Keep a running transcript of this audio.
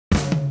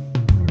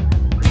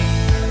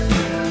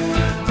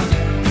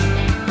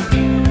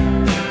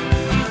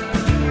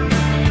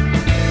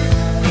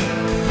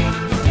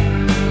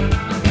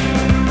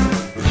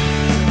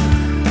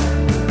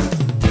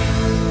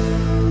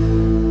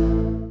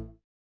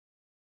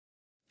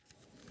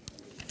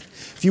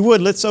If you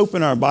would, let's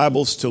open our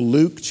Bibles to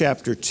Luke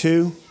chapter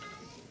 2.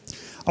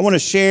 I want to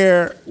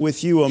share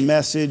with you a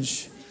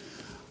message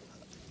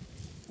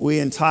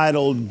we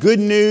entitled, Good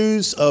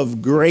News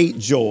of Great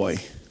Joy.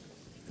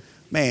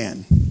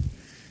 Man,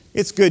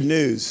 it's good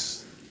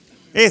news.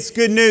 It's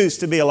good news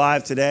to be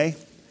alive today.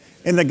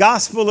 And the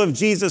gospel of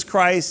Jesus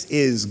Christ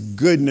is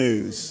good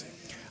news.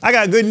 I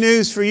got good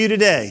news for you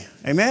today.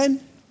 Amen?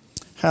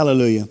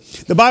 Hallelujah.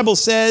 The Bible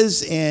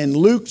says in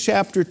Luke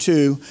chapter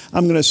 2,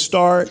 I'm going to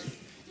start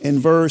in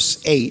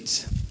verse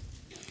 8.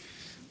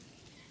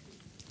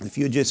 If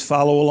you just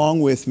follow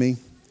along with me.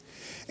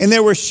 And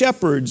there were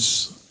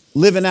shepherds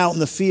living out in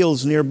the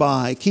fields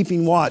nearby,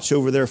 keeping watch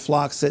over their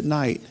flocks at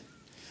night.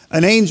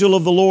 An angel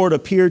of the Lord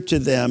appeared to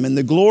them, and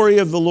the glory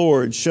of the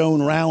Lord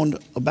shone round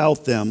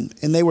about them,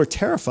 and they were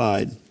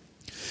terrified.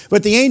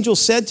 But the angel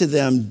said to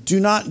them,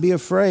 "Do not be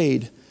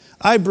afraid.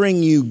 I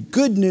bring you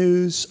good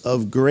news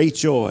of great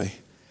joy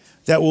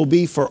that will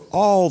be for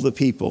all the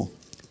people.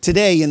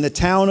 Today in the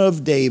town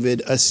of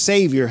David, a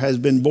Savior has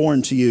been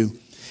born to you.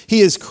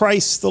 He is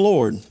Christ the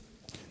Lord.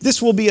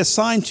 This will be a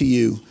sign to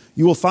you.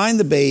 You will find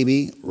the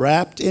baby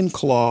wrapped in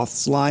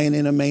cloths, lying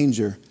in a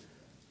manger."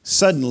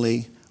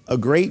 Suddenly, a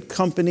great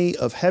company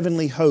of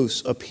heavenly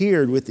hosts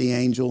appeared with the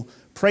angel,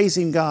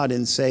 praising God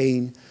and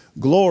saying,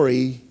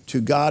 "Glory to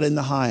God in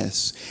the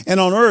highest, and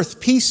on earth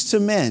peace to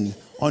men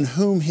on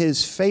whom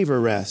his favor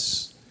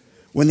rests."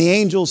 When the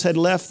angels had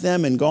left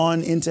them and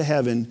gone into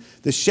heaven,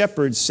 the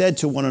shepherds said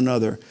to one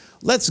another,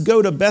 "Let's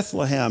go to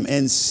Bethlehem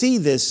and see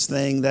this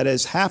thing that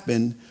has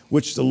happened,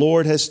 which the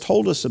Lord has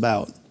told us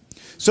about."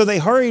 So they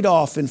hurried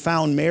off and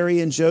found Mary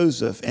and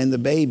Joseph and the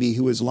baby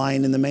who was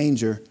lying in the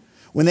manger.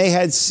 When they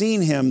had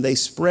seen him, they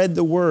spread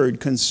the word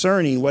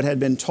concerning what had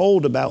been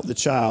told about the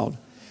child.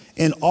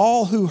 And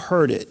all who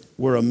heard it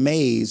were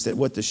amazed at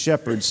what the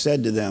shepherds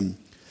said to them.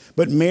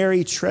 But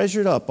Mary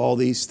treasured up all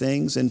these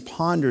things and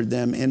pondered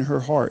them in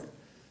her heart.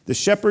 The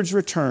shepherds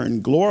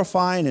returned,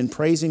 glorifying and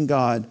praising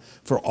God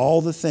for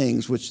all the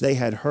things which they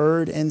had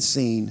heard and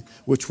seen,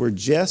 which were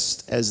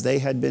just as they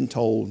had been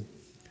told.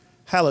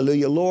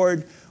 Hallelujah.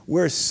 Lord,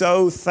 we're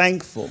so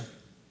thankful.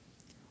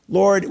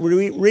 Lord,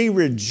 we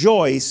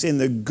rejoice in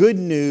the good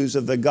news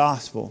of the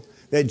gospel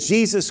that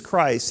Jesus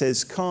Christ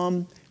has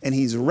come and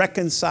he's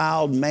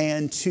reconciled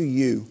man to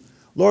you.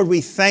 Lord,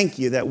 we thank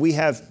you that we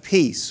have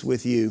peace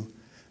with you.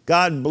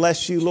 God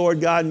bless you,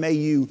 Lord God. May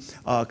you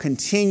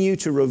continue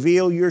to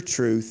reveal your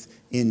truth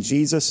in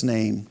Jesus'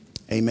 name.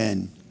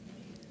 Amen.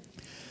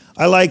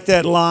 I like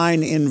that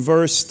line in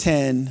verse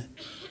 10.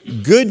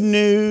 Good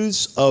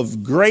news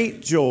of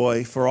great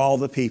joy for all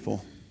the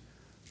people.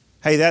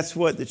 Hey, that's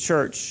what the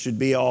church should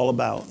be all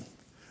about.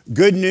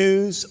 Good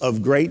news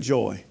of great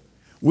joy.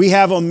 We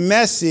have a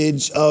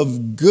message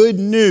of good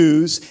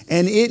news,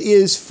 and it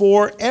is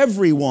for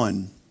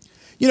everyone.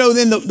 You know,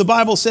 then the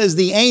Bible says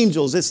the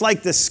angels, it's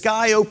like the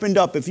sky opened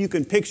up, if you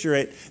can picture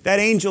it. That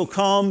angel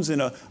comes and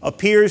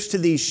appears to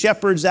these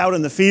shepherds out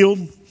in the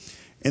field.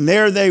 And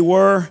there they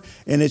were.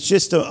 And it's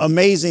just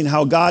amazing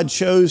how God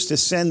chose to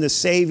send the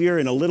Savior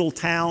in a little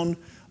town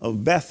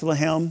of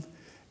Bethlehem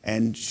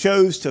and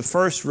chose to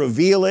first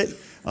reveal it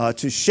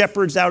to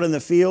shepherds out in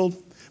the field.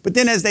 But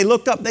then as they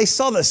looked up, they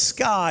saw the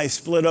sky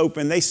split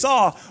open. They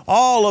saw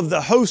all of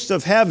the hosts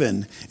of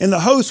heaven. And the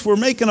hosts were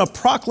making a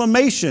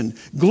proclamation.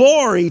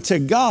 Glory to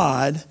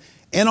God,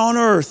 and on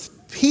earth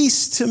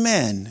peace to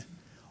men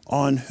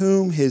on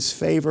whom his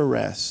favor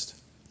rests.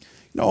 You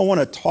know, I want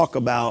to talk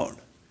about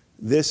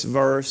this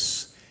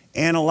verse,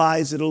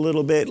 analyze it a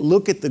little bit,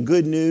 look at the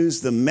good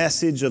news, the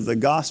message of the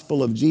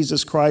gospel of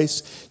Jesus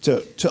Christ,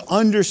 to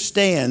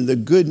understand the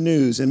good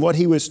news and what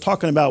he was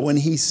talking about when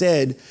he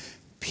said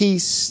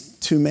peace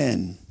to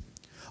men.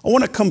 I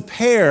want to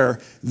compare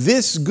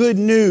this good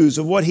news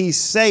of what he's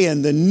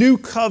saying, the new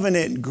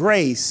covenant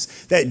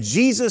grace that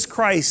Jesus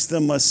Christ, the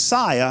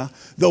Messiah,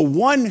 the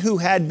one who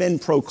had been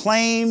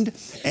proclaimed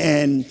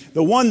and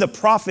the one the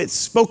prophets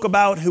spoke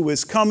about who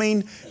was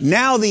coming.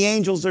 Now the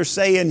angels are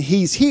saying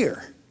he's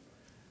here.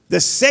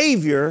 The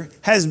Savior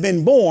has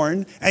been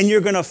born and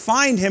you're going to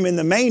find him in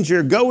the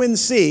manger. Go and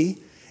see.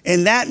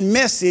 And that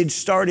message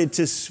started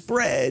to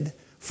spread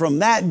from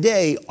that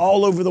day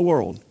all over the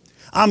world.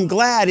 I'm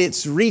glad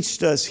it's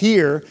reached us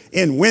here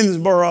in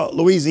Winsboro,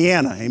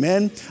 Louisiana.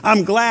 Amen.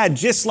 I'm glad,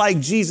 just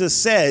like Jesus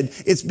said,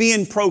 it's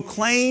being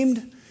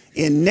proclaimed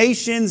in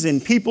nations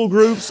and people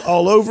groups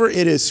all over.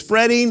 It is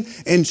spreading,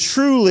 and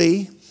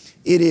truly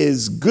it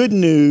is good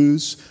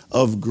news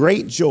of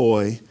great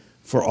joy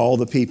for all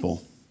the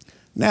people.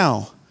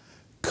 Now,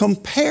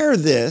 compare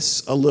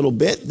this a little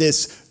bit,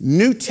 this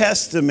New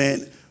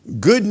Testament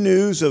good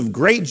news of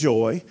great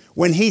joy,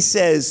 when he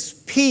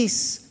says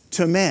peace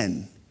to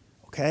men.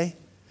 Okay?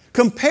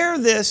 Compare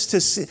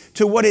this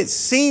to what it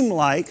seemed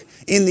like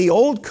in the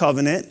old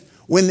covenant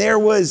when there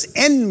was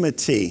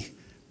enmity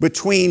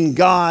between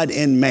God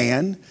and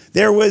man.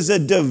 There was a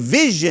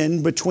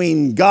division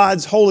between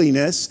God's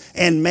holiness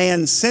and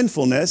man's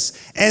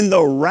sinfulness, and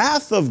the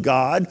wrath of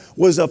God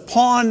was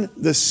upon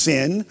the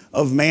sin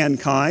of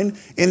mankind,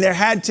 and there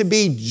had to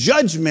be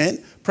judgment,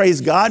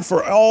 praise God,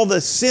 for all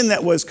the sin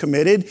that was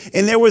committed,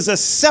 and there was a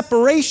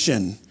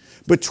separation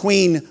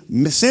between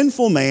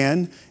sinful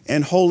man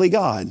and holy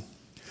God.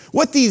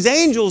 What these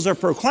angels are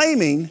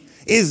proclaiming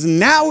is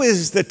now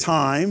is the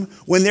time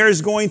when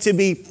there's going to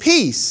be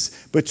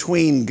peace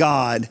between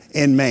God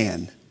and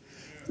man.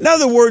 In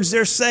other words,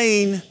 they're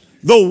saying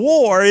the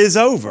war is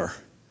over.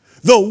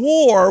 The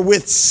war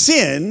with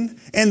sin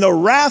and the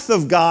wrath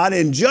of God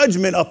and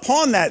judgment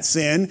upon that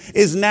sin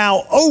is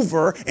now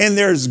over, and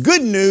there's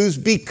good news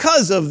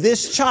because of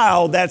this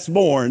child that's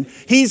born.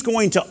 He's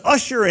going to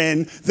usher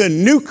in the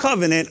new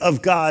covenant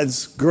of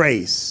God's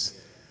grace.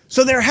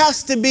 So there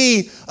has to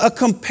be a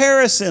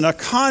comparison, a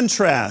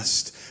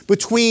contrast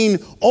between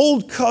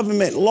old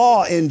covenant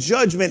law and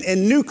judgment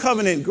and new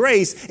covenant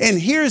grace. And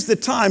here's the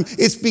time.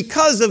 It's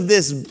because of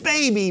this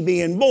baby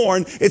being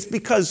born. It's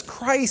because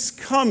Christ's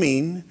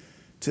coming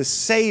to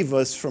save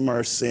us from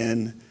our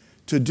sin,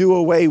 to do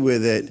away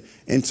with it,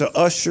 and to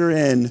usher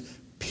in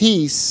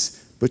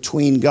peace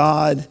between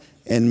God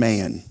and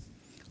man.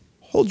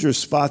 Hold your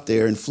spot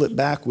there and flip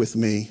back with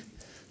me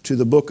to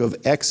the book of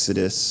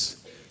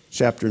Exodus,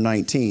 chapter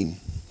 19.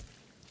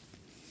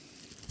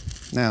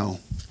 Now,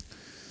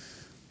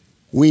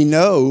 we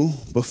know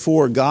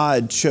before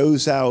God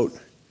chose out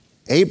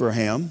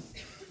Abraham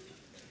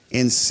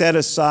and set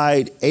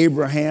aside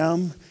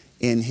Abraham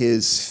and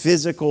his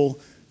physical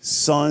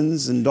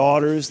sons and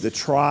daughters, the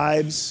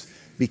tribes,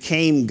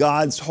 became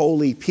God's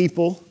holy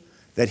people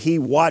that he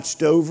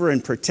watched over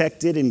and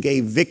protected and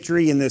gave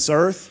victory in this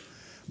earth.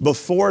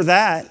 Before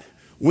that,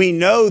 we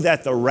know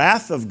that the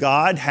wrath of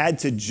God had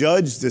to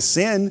judge the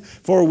sin,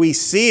 for we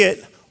see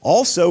it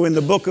also in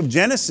the book of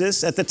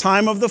Genesis at the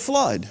time of the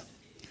flood.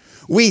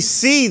 We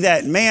see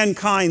that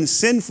mankind's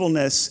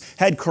sinfulness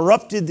had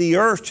corrupted the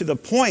earth to the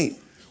point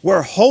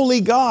where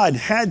holy God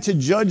had to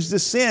judge the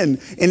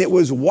sin, and it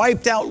was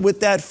wiped out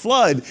with that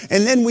flood.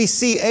 And then we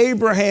see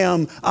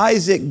Abraham,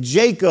 Isaac,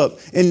 Jacob,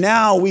 and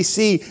now we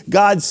see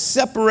God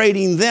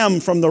separating them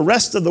from the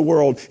rest of the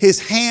world,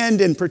 his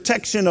hand and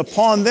protection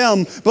upon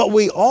them. But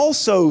we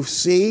also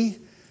see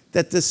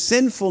that the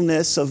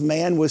sinfulness of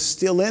man was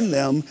still in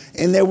them,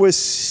 and there was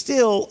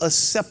still a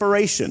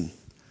separation.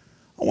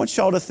 I want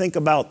y'all to think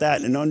about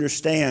that and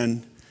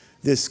understand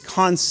this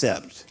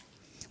concept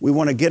we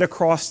want to get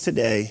across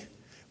today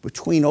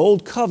between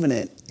old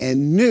covenant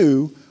and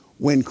new,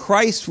 when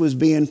Christ was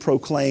being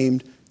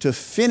proclaimed to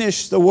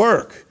finish the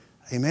work.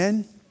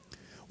 Amen?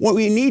 Well,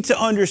 we need to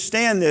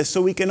understand this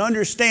so we can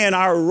understand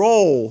our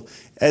role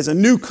as a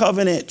new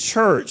covenant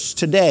church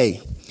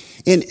today.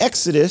 In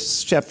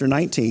Exodus chapter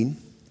 19,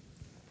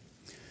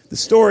 the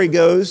story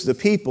goes, the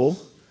people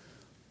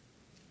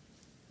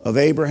of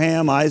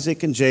Abraham,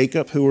 Isaac, and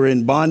Jacob, who were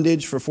in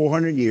bondage for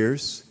 400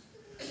 years,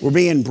 were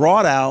being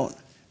brought out,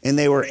 and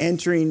they were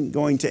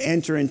going to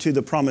enter into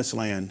the promised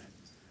land.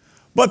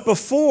 But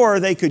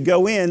before they could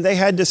go in, they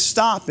had to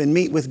stop and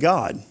meet with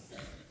God.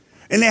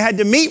 And they had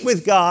to meet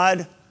with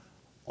God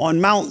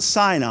on Mount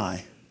Sinai.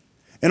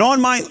 And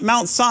on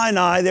Mount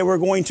Sinai, they were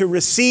going to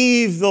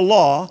receive the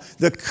law,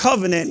 the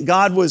covenant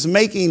God was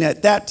making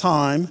at that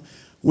time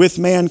with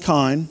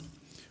mankind.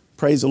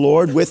 Praise the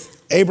Lord,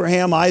 with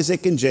Abraham,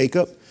 Isaac, and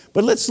Jacob.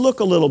 But let's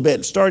look a little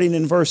bit, starting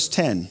in verse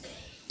 10.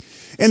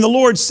 And the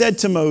Lord said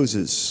to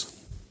Moses,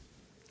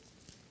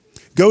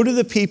 "Go to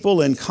the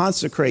people and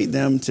consecrate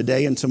them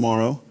today and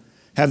tomorrow.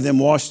 Have them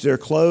wash their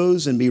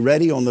clothes and be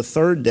ready on the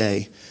third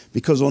day,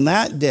 because on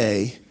that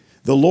day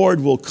the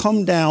Lord will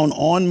come down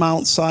on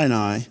Mount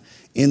Sinai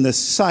in the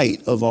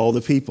sight of all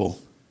the people.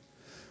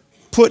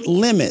 Put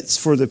limits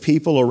for the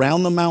people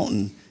around the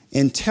mountain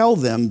and tell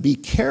them, be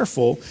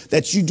careful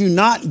that you do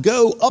not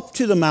go up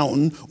to the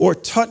mountain or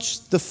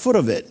touch the foot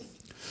of it.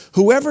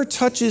 Whoever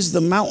touches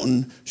the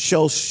mountain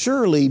shall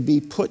surely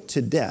be put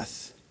to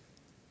death.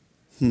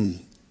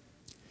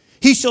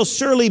 He shall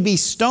surely be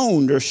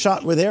stoned or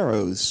shot with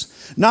arrows.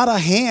 Not a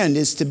hand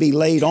is to be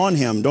laid on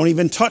him. Don't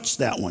even touch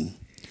that one.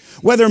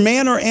 Whether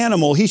man or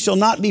animal, he shall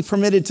not be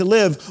permitted to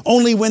live.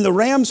 Only when the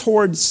ram's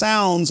horn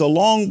sounds a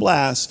long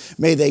blast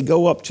may they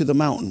go up to the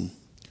mountain."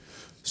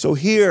 So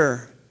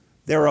here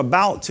they're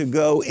about to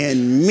go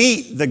and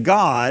meet the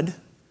God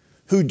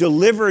who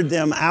delivered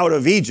them out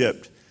of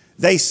Egypt.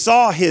 They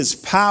saw his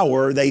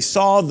power. They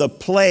saw the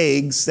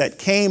plagues that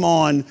came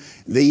on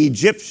the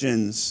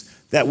Egyptians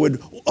that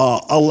would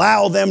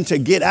allow them to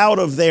get out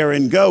of there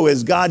and go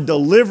as God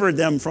delivered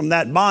them from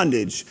that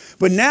bondage.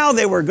 But now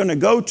they were going to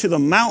go to the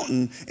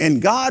mountain,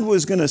 and God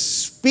was going to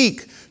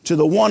speak to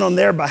the one on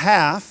their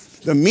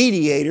behalf, the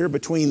mediator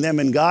between them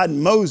and God,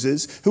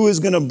 Moses, who was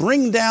going to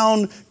bring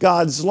down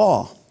God's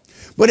law.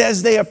 But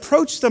as they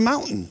approached the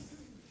mountain,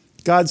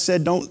 God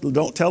said,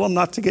 don't tell them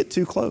not to get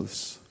too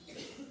close.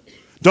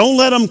 Don't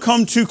let them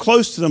come too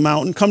close to the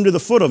mountain, come to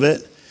the foot of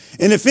it.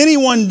 And if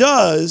anyone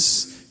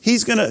does,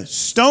 he's going to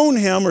stone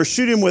him or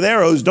shoot him with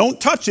arrows. Don't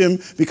touch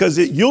him because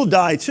you'll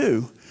die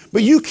too.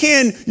 But you're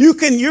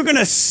going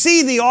to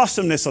see the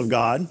awesomeness of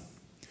God.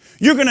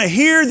 You're going to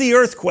hear the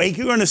earthquake.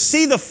 You're going to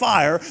see the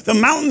fire. The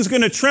mountain's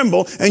going to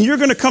tremble, and you're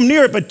going to come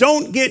near it, but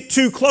don't get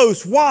too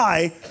close.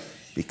 Why?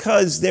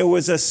 Because there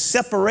was a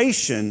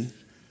separation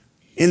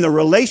in the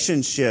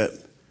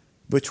relationship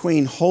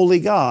between holy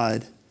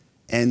God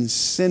and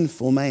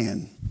sinful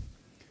man.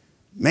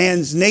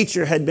 Man's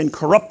nature had been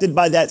corrupted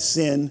by that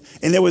sin,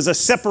 and there was a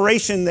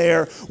separation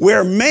there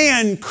where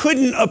man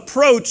couldn't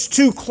approach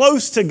too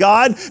close to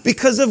God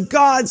because of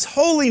God's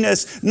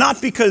holiness,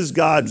 not because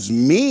God's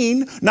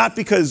mean, not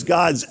because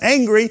God's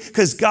angry,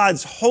 because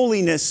God's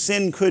holiness,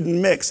 sin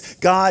couldn't mix.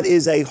 God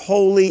is a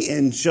holy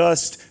and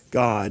just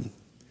God.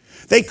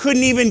 They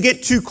couldn't even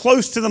get too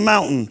close to the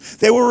mountain.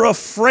 They were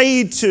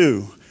afraid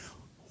to.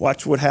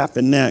 Watch what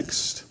happened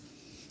next.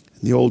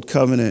 In the Old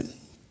Covenant,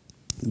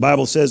 the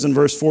Bible says in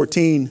verse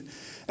 14,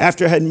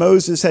 after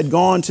Moses had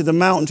gone to the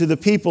mountain to the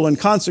people and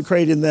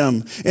consecrated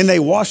them, and they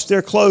washed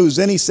their clothes,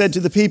 then he said to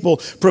the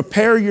people,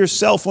 prepare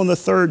yourself on the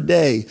third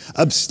day,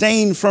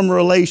 abstain from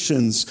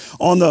relations.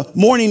 On the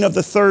morning of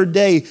the third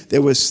day,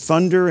 there was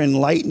thunder and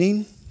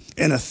lightning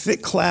and a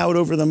thick cloud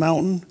over the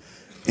mountain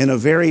and a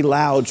very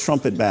loud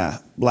trumpet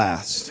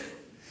blast.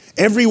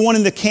 Everyone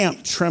in the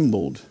camp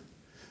trembled.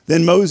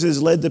 Then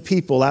Moses led the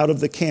people out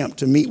of the camp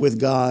to meet with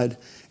God,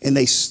 and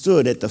they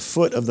stood at the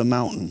foot of the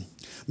mountain.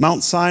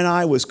 Mount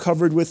Sinai was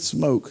covered with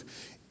smoke.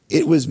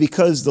 It was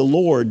because the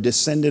Lord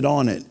descended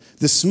on it.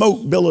 The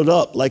smoke billowed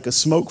up like a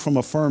smoke from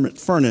a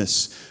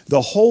furnace.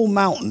 The whole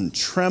mountain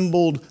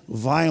trembled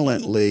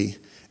violently,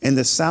 and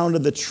the sound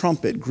of the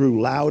trumpet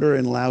grew louder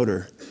and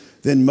louder.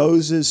 Then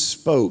Moses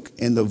spoke,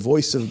 and the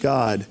voice of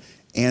God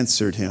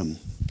answered him.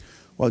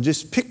 Well,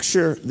 just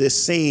picture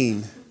this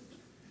scene.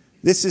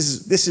 This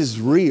is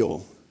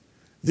real.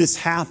 This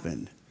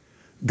happened.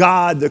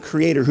 God, the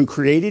creator who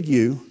created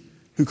you,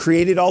 who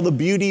created all the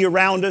beauty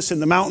around us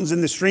and the mountains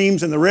and the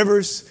streams and the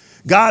rivers,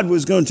 God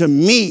was going to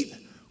meet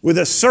with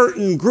a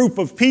certain group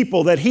of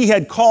people that he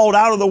had called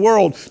out of the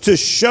world to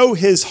show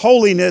his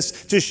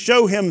holiness, to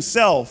show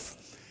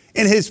himself.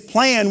 And his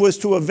plan was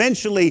to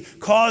eventually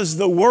cause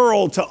the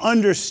world to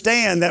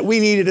understand that we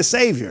needed a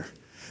Savior.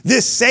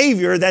 This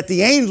Savior that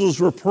the angels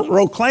were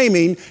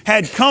proclaiming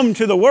had come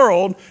to the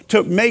world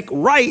to make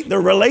right the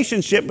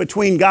relationship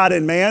between God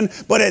and man.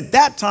 But at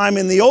that time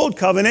in the Old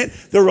Covenant,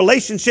 the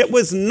relationship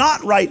was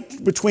not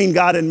right between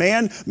God and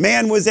man.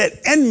 Man was at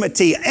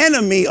enmity,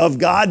 enemy of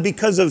God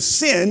because of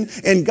sin.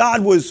 And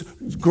God was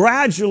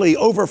gradually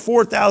over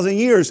 4,000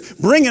 years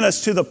bringing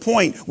us to the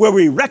point where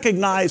we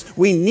recognize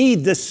we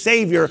need the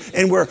Savior,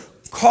 and we're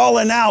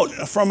calling out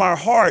from our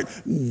heart,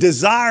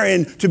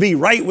 desiring to be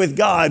right with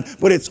God,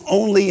 but it's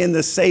only in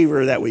the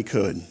Savior that we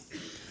could.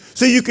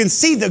 So you can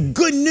see the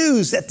good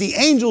news that the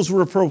angels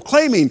were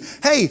proclaiming.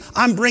 Hey,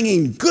 I'm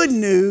bringing good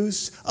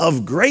news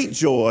of great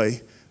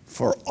joy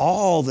for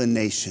all the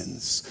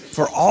nations,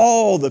 for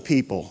all the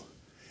people.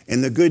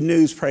 And the good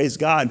news, praise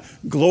God,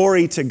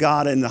 glory to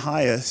God in the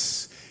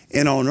highest.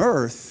 And on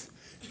earth,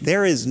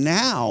 there is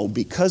now,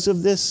 because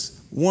of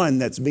this one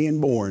that's being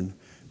born,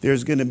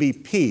 there's going to be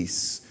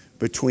peace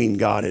between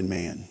God and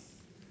man.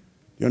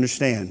 You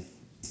understand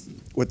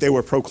what they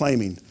were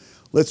proclaiming?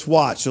 Let's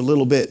watch a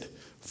little bit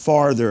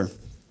farther.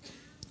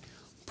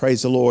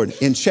 Praise the Lord.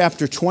 In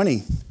chapter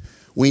 20,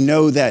 we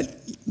know that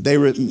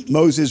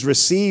Moses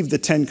received the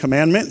 10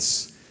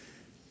 commandments.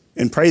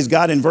 And praise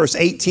God, in verse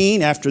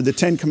 18, after the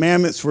 10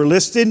 commandments were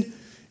listed,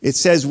 it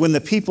says, when the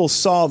people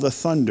saw the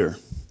thunder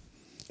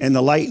and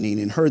the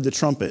lightning and heard the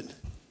trumpet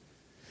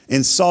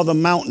and saw the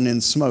mountain in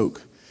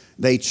smoke,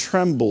 they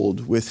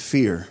trembled with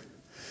fear.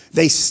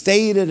 They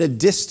stayed at a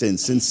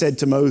distance and said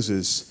to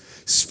Moses,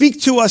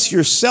 speak to us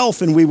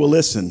yourself and we will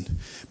listen,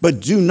 but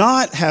do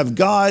not have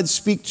God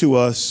speak to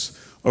us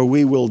or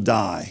we will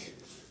die.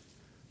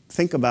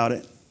 Think about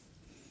it.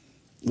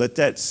 Let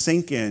that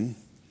sink in.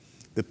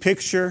 The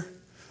picture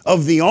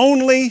of the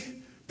only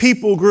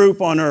people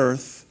group on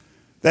earth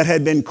that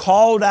had been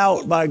called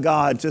out by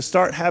God to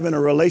start having a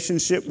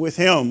relationship with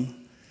him,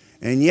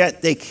 and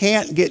yet they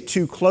can't get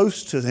too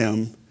close to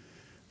him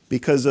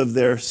because of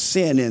their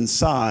sin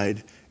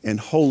inside and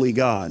holy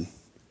God.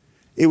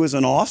 It was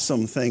an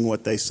awesome thing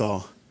what they saw.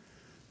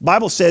 The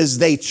Bible says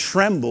they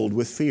trembled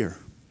with fear.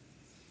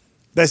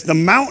 That's the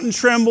mountain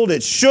trembled,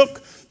 it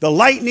shook, the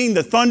lightning,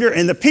 the thunder,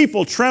 and the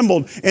people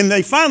trembled. And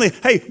they finally,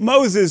 hey,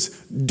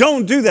 Moses,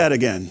 don't do that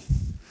again.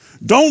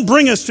 Don't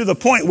bring us to the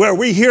point where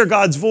we hear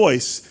God's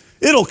voice.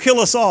 It'll kill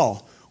us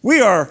all. We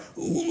are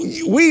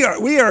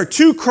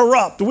too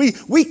corrupt.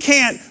 We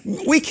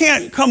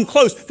can't come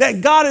close. That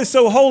God is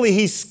so holy,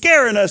 he's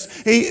scaring us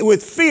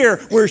with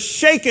fear. We're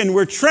shaking.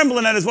 We're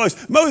trembling at his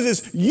voice.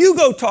 Moses, you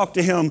go talk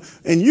to him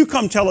and you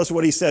come tell us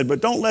what he said,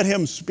 but don't let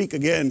him speak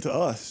again to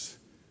us.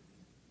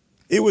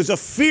 It was a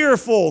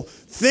fearful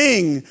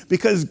thing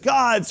because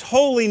God's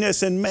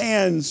holiness and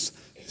man's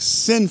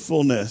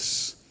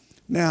sinfulness.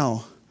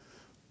 Now,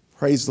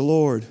 praise the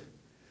Lord.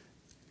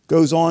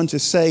 Goes on to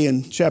say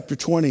in chapter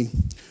 20,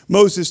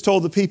 Moses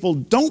told the people,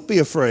 don't be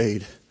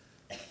afraid,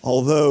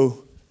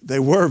 although They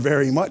were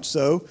very much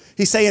so.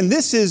 He's saying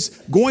this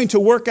is going to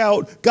work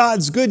out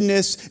God's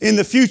goodness in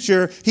the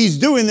future. He's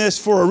doing this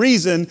for a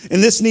reason,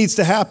 and this needs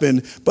to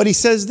happen. But he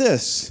says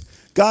this,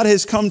 God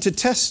has come to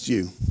test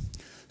you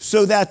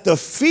so that the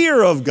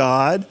fear of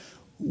God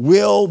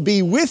will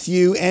be with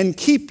you and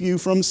keep you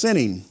from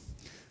sinning.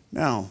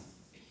 Now,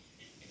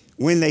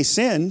 when they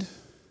sinned,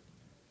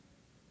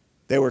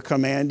 they were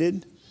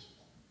commanded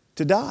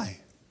to die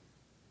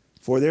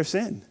for their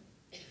sin.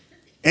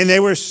 And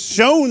they were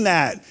shown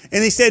that.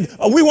 And they said,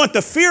 oh, we want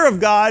the fear of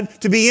God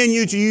to be in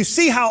you. Do you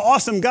see how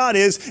awesome God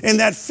is? And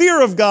that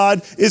fear of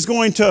God is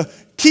going to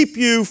keep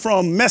you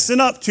from messing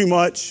up too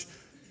much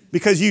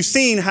because you've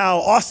seen how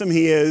awesome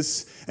he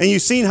is and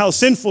you've seen how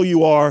sinful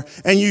you are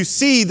and you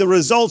see the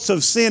results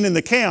of sin in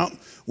the camp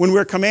when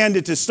we're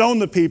commanded to stone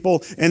the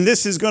people, and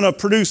this is going to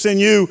produce in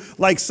you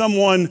like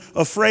someone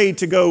afraid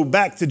to go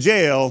back to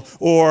jail,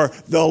 or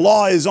the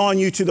law is on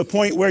you to the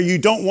point where you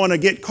don't want to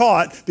get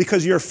caught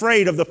because you're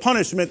afraid of the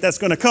punishment that's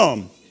going to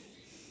come.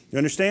 You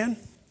understand?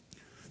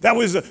 That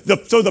was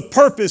the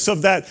purpose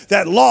of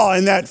that law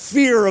and that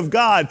fear of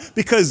God,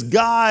 because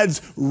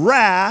God's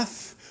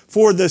wrath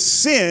for the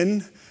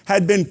sin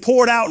had been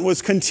poured out and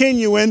was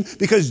continuing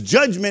because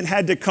judgment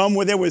had to come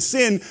where there was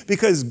sin,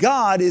 because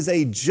God is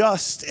a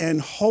just and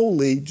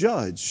holy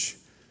judge.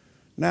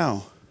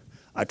 Now,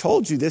 I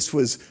told you this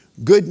was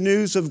good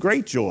news of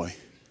great joy.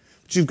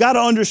 But you've got to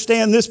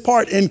understand this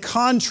part in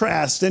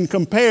contrast and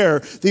compare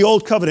the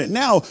old covenant.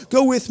 Now,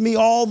 go with me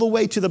all the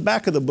way to the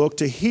back of the book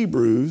to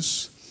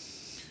Hebrews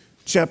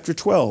chapter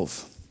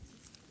 12.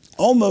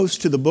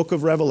 Almost to the book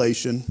of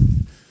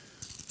Revelation.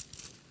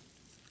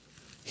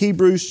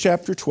 Hebrews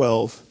chapter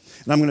 12.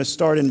 And I'm going to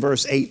start in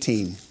verse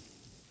 18.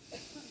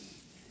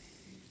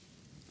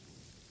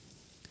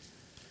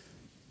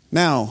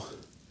 Now,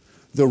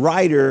 the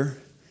writer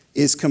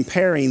is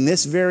comparing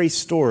this very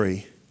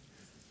story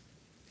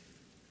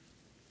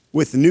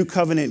with the new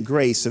covenant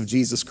grace of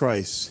Jesus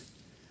Christ.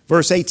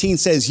 Verse 18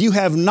 says, you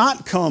have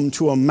not come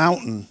to a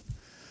mountain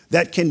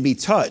that can be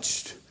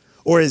touched,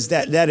 or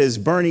that is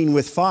burning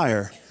with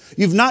fire.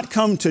 You've not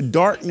come to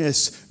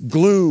darkness,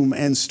 gloom,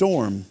 and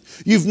storm.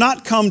 You've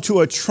not come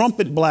to a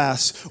trumpet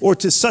blast or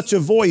to such a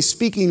voice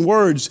speaking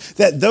words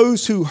that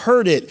those who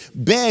heard it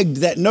begged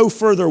that no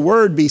further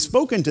word be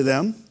spoken to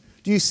them.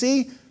 Do you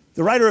see?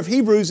 The writer of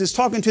Hebrews is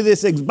talking to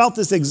about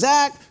this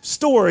exact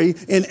story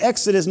in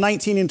Exodus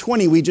 19 and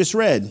 20 we just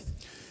read.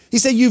 He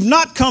said, you've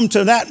not come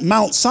to that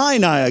Mount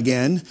Sinai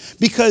again,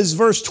 because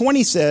verse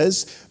 20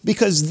 says,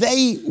 because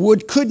they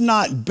could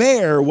not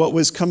bear what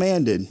was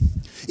commanded.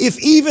 If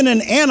even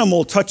an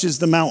animal touches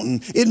the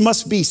mountain, it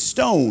must be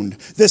stoned.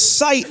 The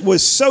sight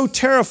was so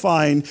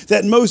terrifying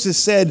that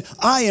Moses said,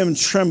 I am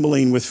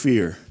trembling with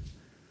fear.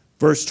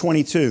 Verse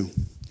 22,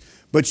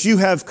 but you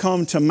have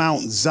come to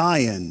Mount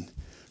Zion,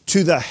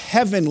 to the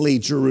heavenly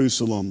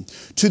Jerusalem,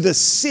 to the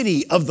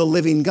city of the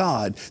living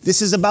God.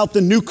 This is about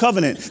the new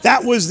covenant.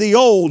 That was the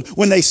old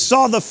when they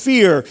saw the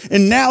fear.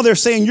 And now they're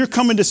saying you're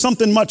coming to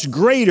something much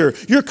greater.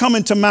 You're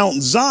coming to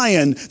Mount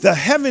Zion, the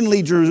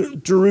heavenly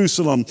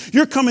Jerusalem.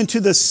 You're coming to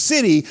the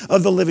city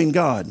of the living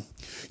God.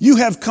 You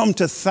have come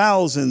to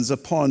thousands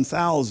upon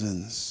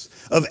thousands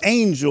of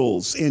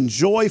angels in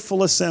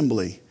joyful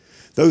assembly.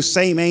 Those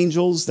same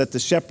angels that the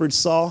shepherds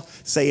saw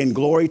saying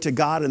glory to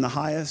God in the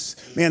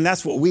highest. Man,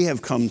 that's what we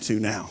have come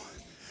to now.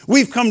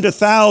 We've come to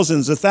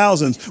thousands of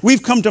thousands.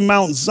 We've come to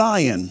Mount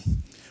Zion.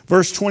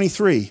 Verse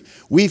 23,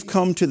 we've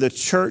come to the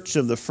church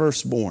of the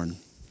firstborn.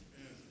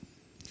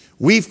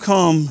 We've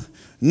come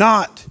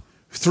not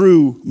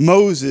through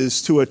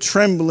Moses to a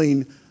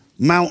trembling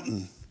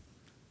mountain.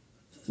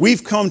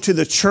 We've come to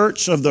the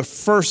church of the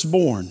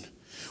firstborn.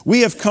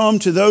 We have come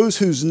to those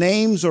whose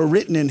names are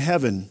written in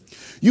heaven.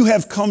 You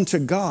have come to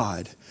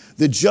God,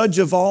 the judge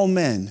of all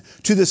men,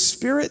 to the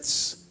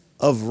spirits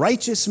of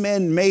righteous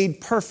men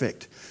made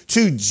perfect,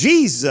 to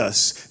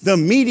Jesus, the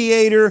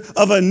mediator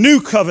of a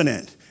new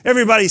covenant.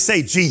 Everybody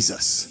say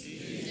Jesus.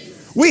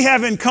 We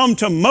haven't come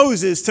to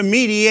Moses to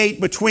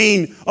mediate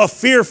between a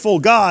fearful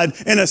God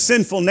and a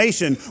sinful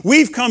nation.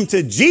 We've come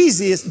to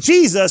Jesus,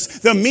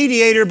 the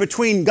mediator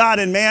between God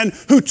and man,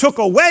 who took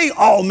away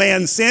all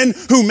man's sin,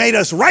 who made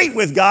us right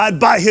with God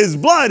by his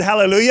blood.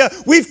 Hallelujah.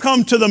 We've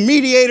come to the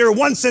mediator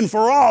once and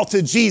for all,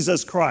 to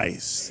Jesus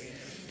Christ.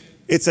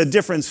 It's a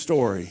different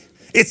story.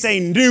 It's a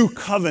new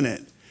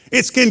covenant.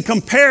 It's in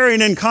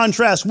comparing and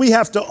contrast. We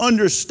have to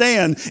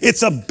understand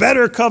it's a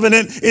better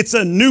covenant. It's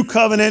a new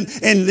covenant.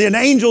 And the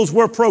angels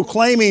were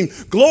proclaiming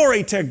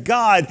glory to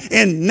God.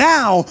 And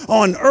now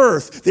on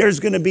earth, there's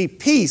going to be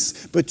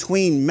peace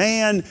between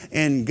man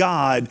and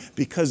God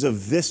because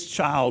of this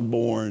child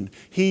born.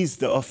 He's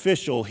the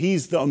official.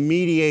 He's the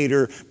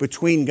mediator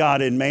between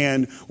God and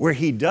man, where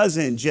he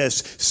doesn't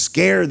just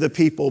scare the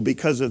people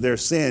because of their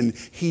sin.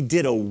 He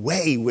did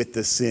away with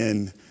the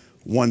sin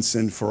once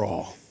and for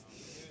all.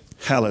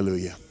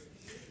 Hallelujah.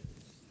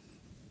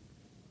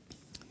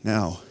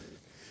 Now,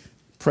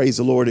 praise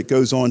the Lord, it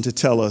goes on to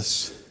tell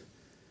us,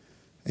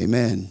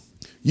 amen.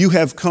 You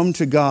have come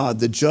to God,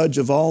 the judge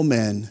of all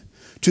men,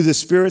 to the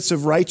spirits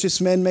of righteous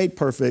men made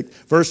perfect.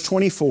 Verse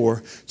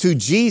 24, to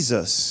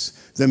Jesus,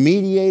 the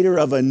mediator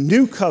of a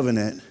new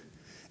covenant,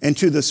 and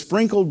to the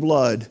sprinkled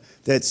blood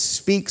that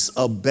speaks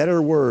a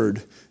better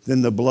word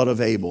than the blood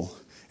of Abel.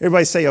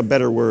 Everybody say a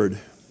better word.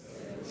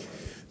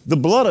 The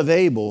blood of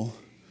Abel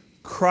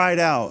cried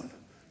out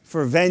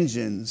for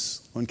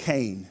vengeance on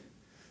Cain.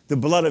 The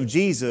blood of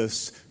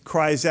Jesus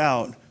cries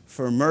out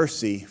for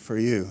mercy for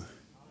you.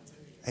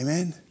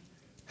 Amen.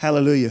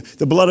 Hallelujah.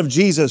 The blood of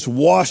Jesus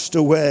washed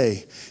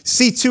away.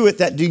 See to it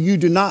that you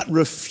do not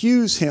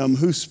refuse him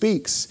who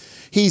speaks.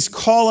 He's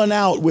calling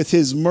out with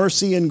his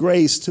mercy and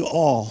grace to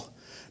all.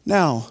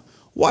 Now,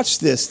 watch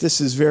this. This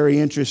is very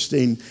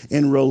interesting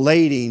in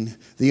relating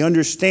the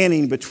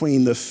understanding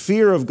between the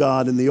fear of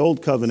God in the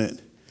old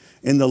covenant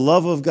and the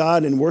love of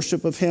God and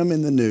worship of him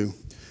in the new.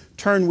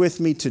 Turn with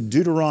me to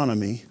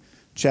Deuteronomy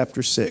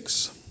chapter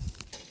 6.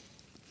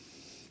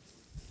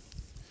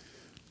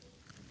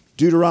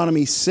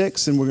 Deuteronomy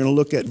 6, and we're going to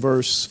look at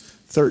verse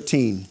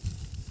 13.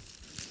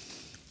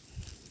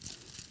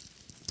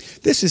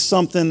 This is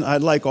something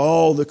I'd like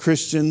all the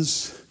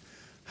Christians,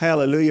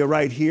 hallelujah,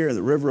 right here at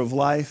the River of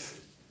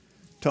Life,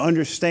 to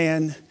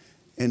understand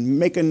and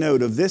make a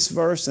note of this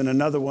verse and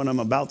another one I'm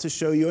about to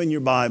show you in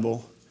your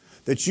Bible,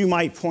 that you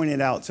might point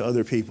it out to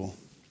other people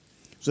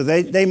so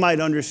they might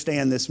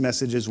understand this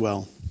message as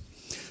well.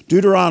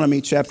 Deuteronomy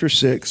chapter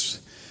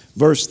 6,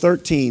 verse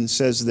 13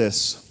 says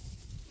this: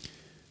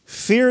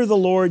 fear the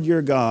Lord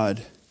your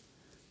God,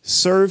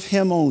 serve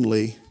him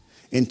only,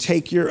 and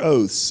take your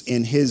oaths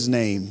in his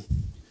name.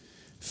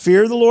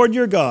 Fear the Lord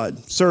your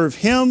God, serve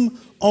him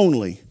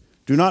only.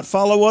 Do not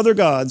follow other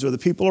gods or the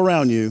people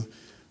around you,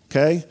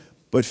 okay?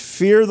 But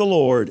fear the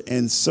Lord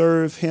and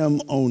serve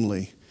him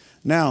only.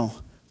 Now,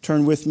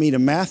 turn with me to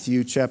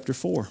Matthew chapter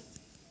 4.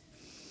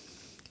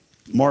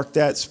 Mark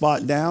that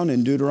spot down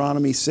in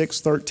Deuteronomy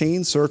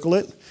 6:13, circle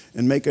it,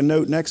 and make a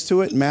note next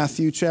to it,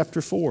 Matthew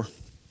chapter 4.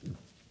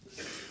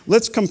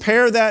 Let's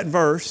compare that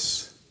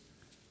verse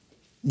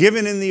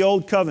given in the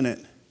Old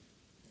Covenant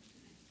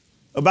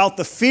about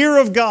the fear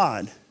of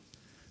God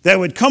that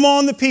would come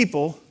on the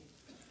people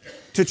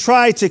to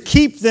try to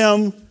keep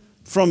them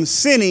from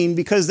sinning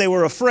because they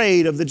were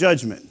afraid of the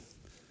judgment.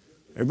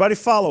 Everybody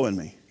following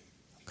me?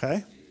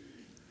 Okay?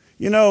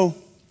 You know,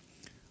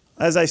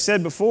 as I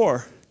said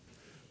before,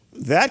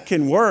 that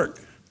can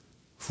work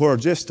for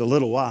just a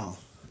little while.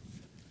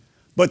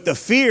 But the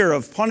fear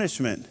of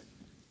punishment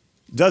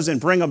doesn't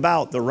bring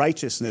about the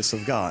righteousness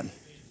of God.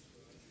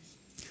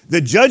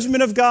 The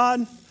judgment of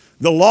God,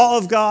 the law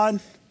of God,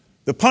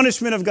 the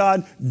punishment of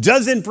God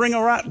doesn't bring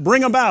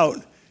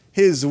about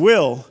his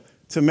will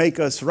to make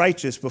us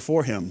righteous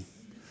before him.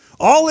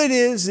 All it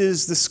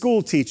is the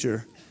school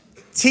teacher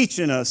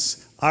teaching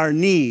us our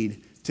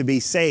need to be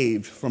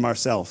saved from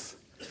ourselves.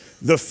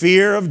 The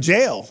fear of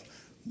jail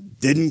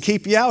didn't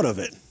keep you out of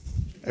it.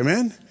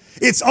 Amen?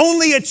 It's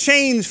only a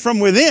change from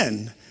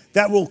within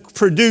that will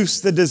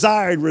produce the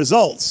desired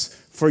results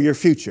for your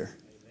future.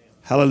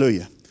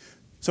 Hallelujah.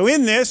 So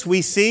in this,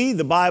 we see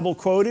the Bible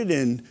quoted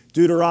in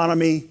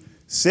Deuteronomy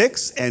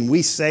 6, and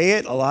we say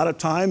it a lot of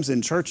times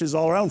in churches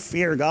all around,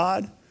 fear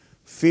God.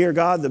 Fear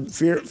God.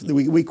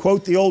 We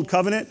quote the Old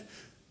Covenant.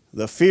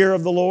 The fear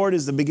of the Lord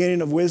is the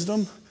beginning of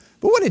wisdom.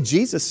 But what did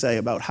Jesus say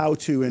about how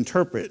to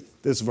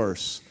interpret this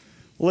verse?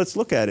 Well, let's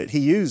look at it. He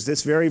used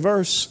this very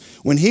verse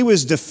when he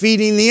was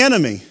defeating the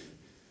enemy,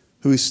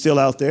 who's still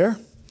out there.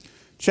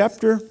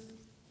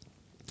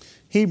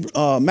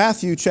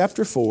 Matthew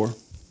chapter 4.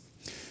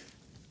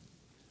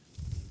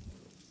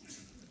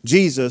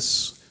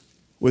 Jesus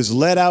was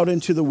led out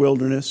into the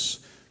wilderness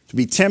to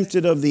be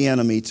tempted of the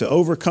enemy, to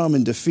overcome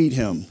and defeat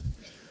him.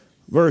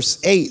 Verse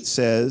 8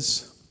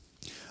 says,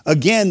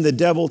 again the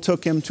devil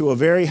took him to a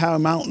very high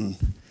mountain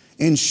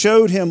and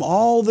showed him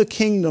all the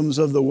kingdoms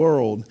of the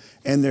world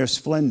and their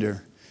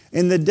splendor.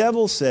 And the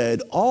devil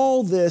said,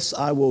 all this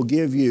I will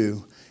give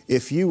you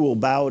if you will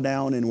bow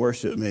down and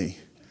worship me.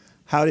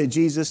 How did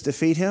Jesus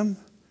defeat him?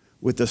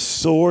 With the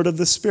sword of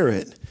the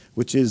Spirit,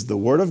 which is the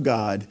word of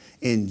God.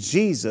 And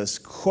Jesus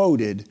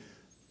quoted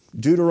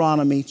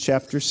Deuteronomy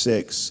chapter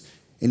 6.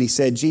 And he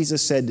said,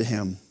 Jesus said to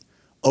him,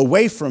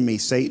 away from me,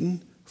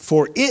 Satan,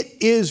 for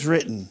it is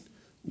written,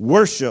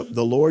 worship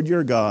the Lord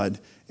your God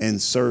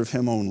and serve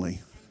him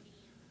only.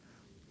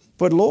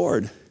 But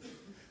Lord,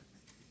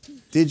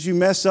 did you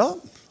mess up?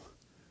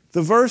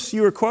 The verse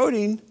you were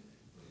quoting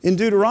in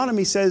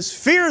Deuteronomy says,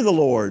 fear the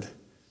Lord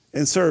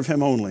and serve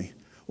him only.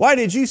 Why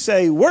did you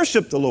say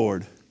worship the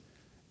Lord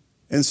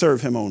and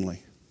serve him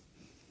only?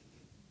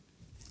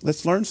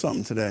 Let's learn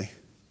something today.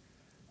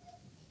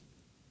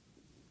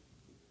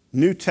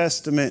 New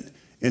Testament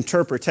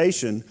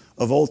interpretation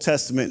of Old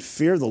Testament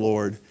fear the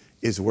Lord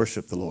is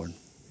worship the Lord.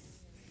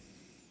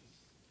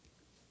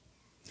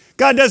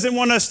 God doesn't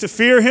want us to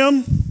fear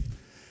him.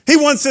 He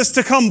wants us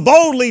to come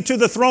boldly to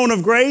the throne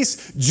of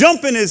grace,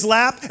 jump in his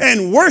lap,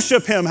 and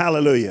worship him.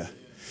 Hallelujah.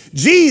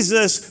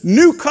 Jesus'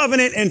 new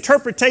covenant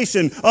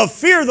interpretation of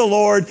fear the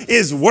Lord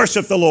is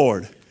worship the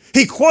Lord.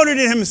 He quoted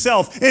it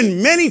himself,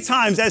 and many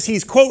times as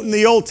he's quoting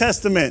the Old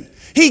Testament,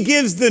 He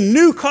gives the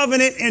new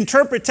covenant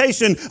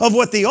interpretation of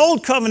what the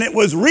old covenant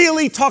was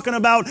really talking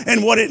about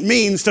and what it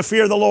means to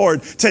fear the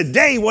Lord.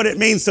 Today, what it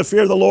means to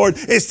fear the Lord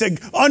is to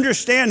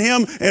understand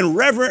him and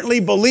reverently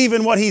believe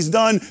in what he's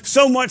done,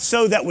 so much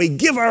so that we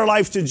give our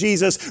life to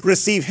Jesus,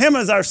 receive him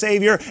as our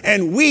Savior,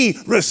 and we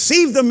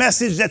receive the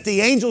message that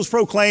the angels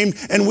proclaimed,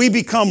 and we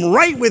become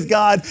right with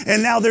God.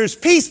 And now there's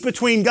peace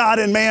between God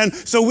and man,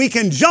 so we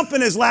can jump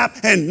in his lap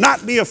and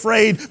not be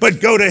afraid, but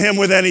go to him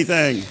with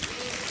anything.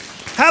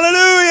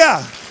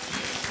 Hallelujah.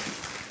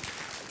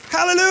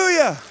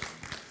 Hallelujah.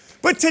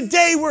 But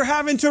today we're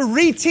having to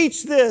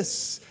reteach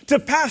this to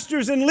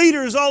pastors and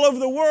leaders all over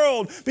the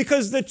world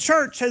because the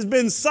church has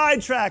been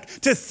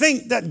sidetracked to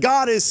think that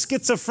God is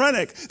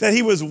schizophrenic, that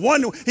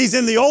he's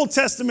in the Old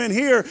Testament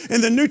here,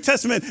 in the New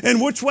Testament. And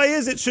which way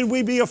is it? Should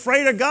we be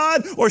afraid of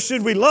God or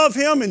should we love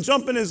him and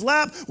jump in his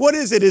lap? What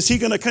is it? Is he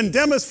going to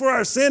condemn us for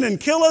our sin and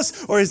kill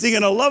us, or is he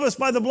going to love us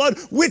by the blood?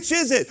 Which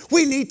is it?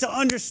 We need to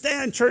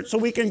understand, church, so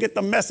we can get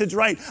the message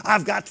right.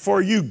 I've got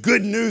for you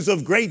good news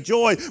of great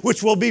joy,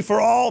 which will be for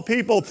all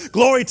people.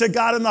 Glory to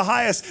God in the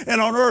highest, and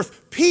on earth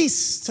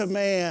peace to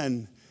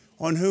man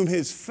on whom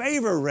his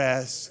favor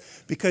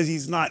rests, because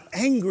he's not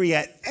angry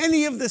at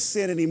any of the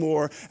sin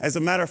anymore. As a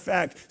matter of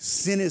fact,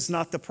 sin is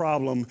not the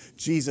problem.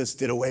 Jesus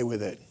did away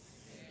with it.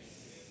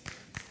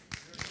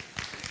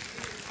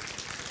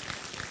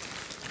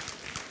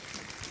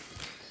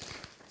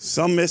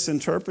 Some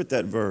misinterpret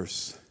that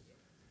verse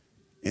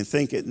and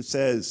think it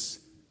says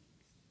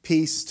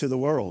peace to the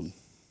world,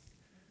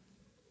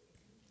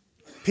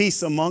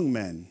 peace among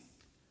men.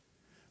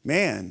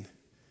 Man,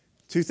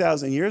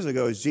 2,000 years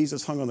ago, as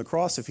Jesus hung on the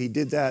cross, if he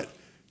did that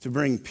to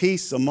bring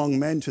peace among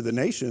men to the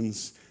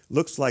nations,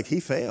 looks like he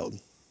failed.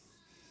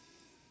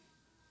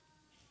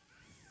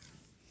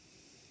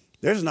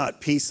 There's not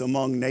peace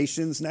among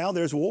nations now,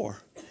 there's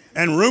war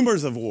and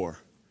rumors of war.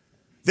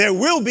 There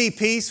will be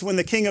peace when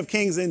the King of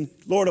Kings and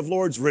Lord of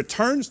Lords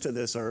returns to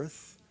this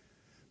earth.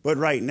 But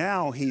right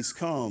now, he's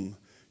come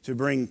to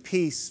bring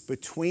peace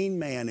between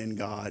man and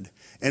God.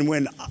 And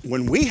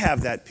when we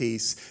have that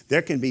peace,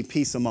 there can be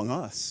peace among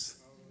us.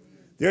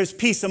 There's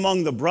peace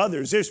among the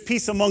brothers. There's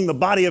peace among the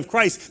body of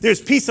Christ. There's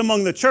peace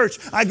among the church.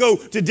 I go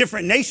to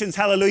different nations,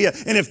 hallelujah,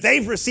 and if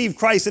they've received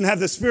Christ and have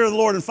the Spirit of the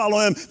Lord and follow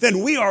him,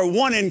 then we are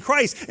one in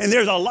Christ, and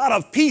there's a lot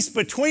of peace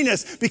between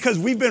us because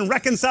we've been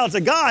reconciled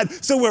to God,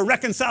 so we're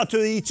reconciled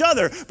to each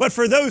other. But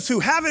for those who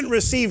haven't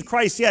received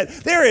Christ yet,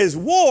 there is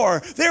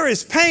war, there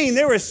is pain,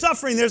 there is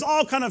suffering, there's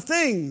all kind of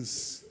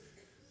things.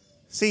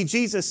 See,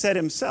 Jesus said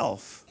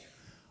himself,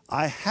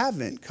 I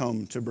haven't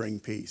come to bring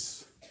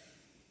peace.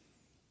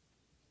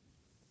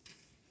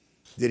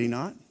 Did he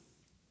not?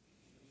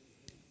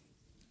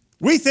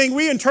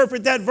 We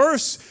interpret that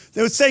verse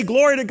that would say,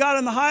 glory to God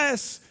in the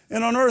highest,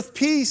 and on earth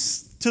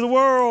peace to the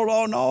world,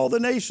 on all the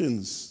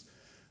nations.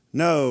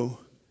 No,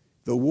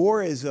 the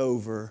war is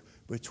over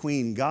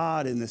between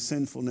God and the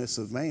sinfulness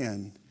of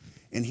man,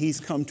 and he's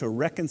come to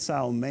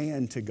reconcile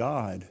man to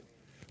God.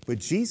 But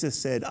Jesus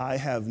said, I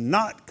have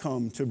not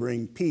come to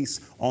bring peace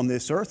on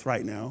this earth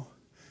right now,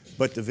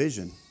 but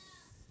division.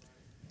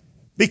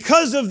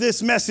 Because of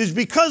this message,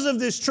 because of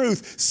this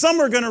truth, some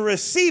are going to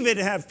receive it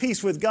and have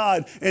peace with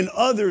God, and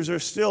others are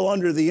still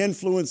under the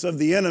influence of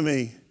the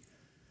enemy.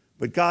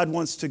 But God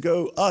wants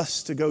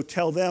us to go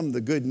tell them the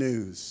good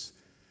news.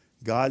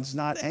 God's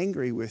not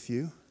angry with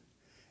you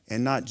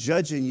and not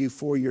judging you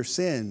for your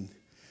sin,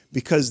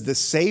 because the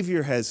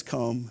Savior has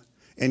come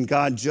and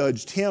God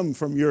judged him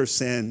from your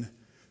sin.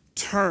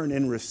 Turn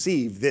and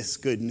receive this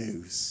good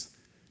news.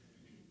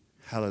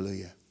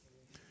 Hallelujah.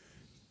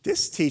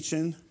 This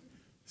teaching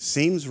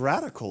seems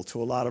radical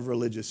to a lot of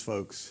religious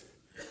folks.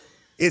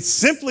 It's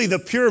simply the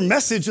pure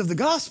message of the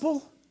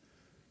gospel,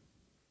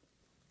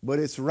 but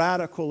it's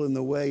radical in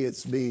the way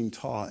it's being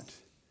taught,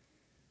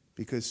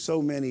 because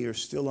so many are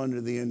still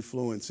under the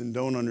influence and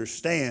don't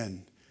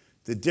understand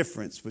the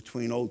difference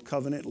between old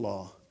covenant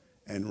law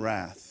and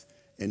wrath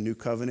and new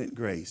covenant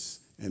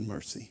grace and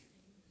mercy.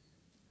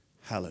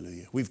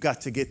 Hallelujah. We've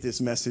got to get this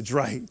message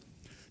right.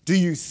 Do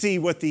you see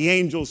what the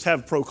angels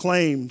have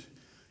proclaimed?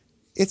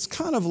 It's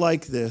kind of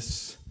like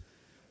this.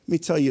 Let me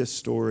tell you a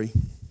story.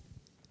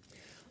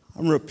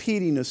 I'm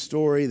repeating a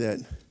story that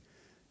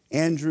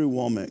Andrew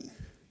Womack,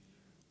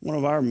 one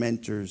of our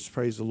mentors,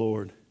 praise the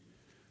Lord,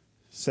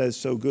 says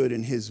so good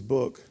in his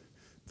book,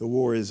 The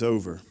War is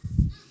Over.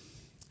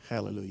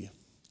 Hallelujah.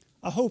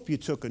 I hope you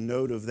took a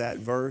note of that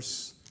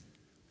verse,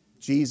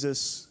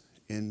 Jesus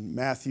in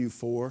Matthew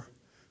 4,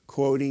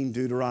 quoting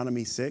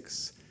Deuteronomy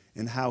 6,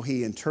 and how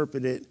he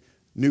interpreted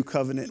New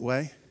Covenant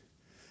way.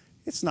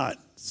 It's not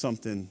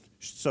something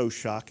so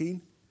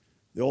shocking.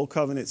 The Old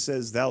Covenant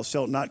says, thou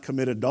shalt not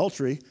commit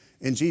adultery.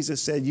 And Jesus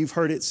said, you've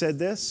heard it said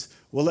this?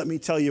 Well, let me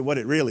tell you what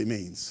it really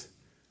means.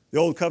 The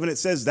Old Covenant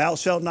says, thou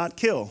shalt not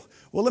kill.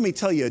 Well, let me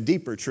tell you a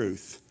deeper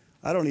truth.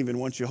 I don't even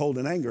want you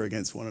holding anger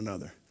against one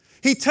another.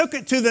 He took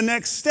it to the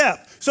next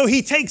step. So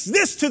he takes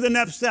this to the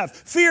next step.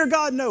 Fear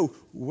God? No.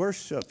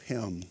 Worship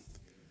him.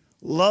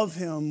 Love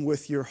him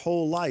with your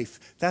whole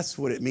life. That's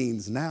what it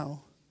means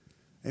now.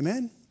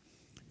 Amen?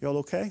 Y'all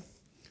okay?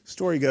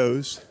 Story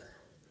goes,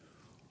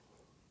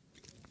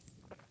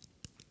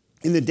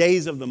 in the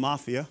days of the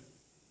mafia,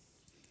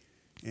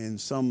 in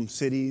some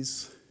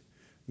cities,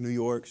 New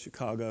York,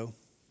 Chicago,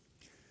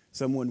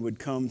 someone would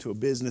come to a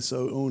business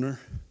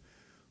owner,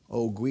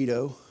 old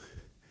Guido,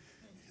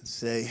 and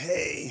say,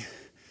 hey,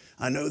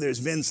 I know there's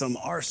been some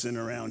arson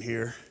around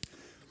here,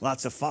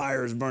 lots of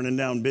fires burning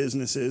down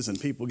businesses and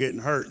people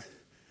getting hurt,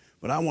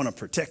 but I want to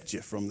protect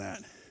you from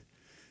that.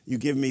 You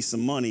give me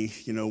some money,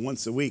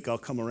 once a week I'll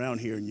come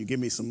around here and you give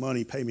me some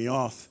money, pay me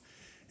off,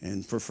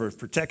 and for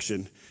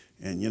protection,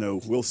 and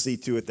we'll see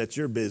to it that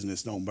your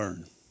business don't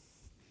burn.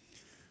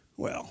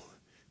 Well,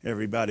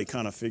 everybody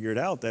kind of figured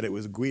out that it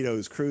was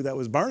Guido's crew that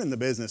was burning the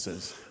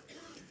businesses.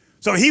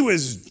 So he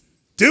was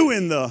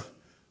doing the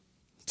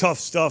tough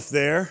stuff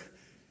there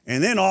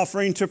and then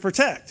offering to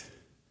protect.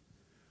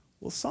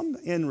 Well,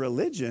 in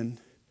religion,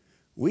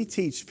 we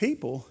teach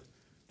people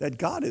that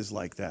God is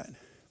like that.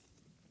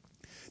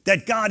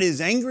 That God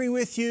is angry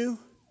with you,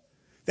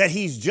 that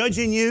he's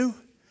judging you,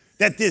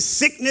 that this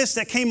sickness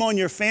that came on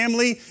your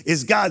family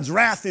is God's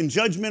wrath and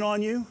judgment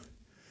on you,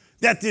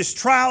 that this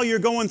trial you're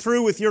going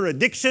through with your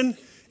addiction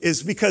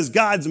is because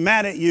God's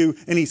mad at you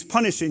and he's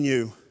punishing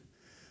you.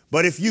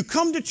 But if you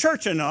come to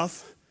church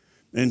enough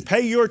and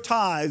pay your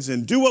tithes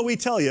and do what we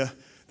tell you,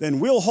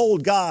 then we'll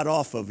hold God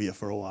off of you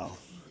for a while.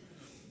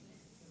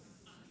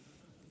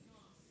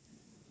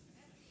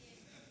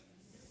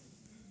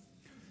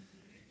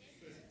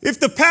 If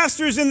the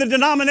pastors in the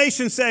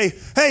denomination say,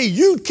 hey,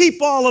 you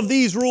keep all of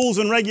these rules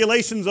and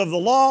regulations of the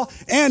law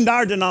and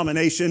our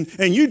denomination,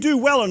 and you do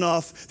well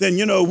enough, then,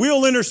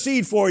 we'll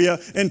intercede for you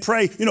and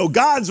pray.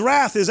 God's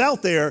wrath is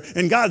out there,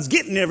 and God's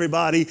getting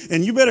everybody,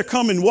 and you better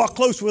come and walk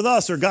close with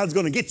us or God's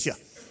going to get you.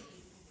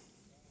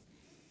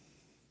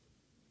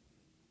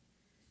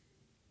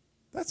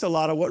 That's a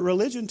lot of what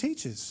religion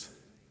teaches.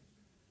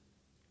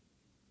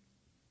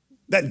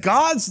 That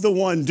God's the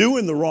one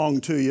doing the wrong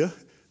to you,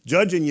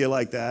 judging you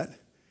like that.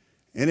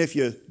 And if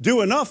you do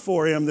enough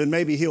for him, then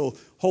maybe he'll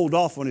hold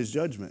off on his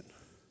judgment.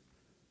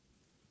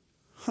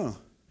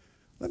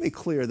 Let me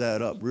clear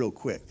that up real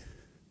quick.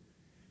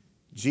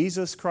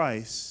 Jesus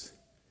Christ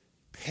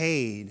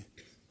paid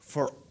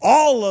for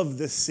all of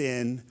the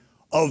sin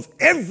of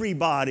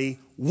everybody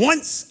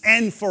once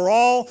and for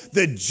all.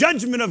 The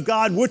judgment of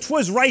God, which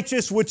was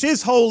righteous, which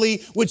is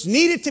holy, which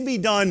needed to be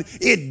done,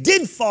 it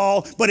did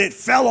fall, but it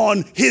fell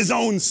on his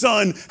own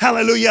son.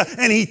 Hallelujah.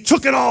 And he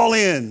took it all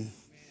in.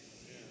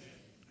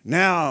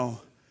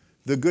 Now,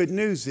 the good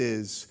news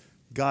is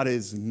God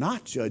is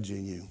not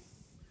judging you.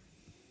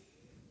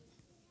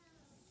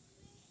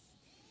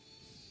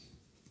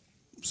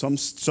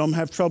 Some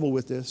have trouble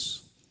with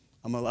this.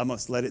 I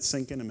must let it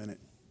sink in a minute.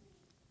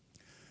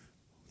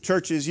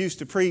 Churches used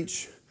to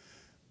preach,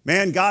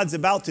 man, God's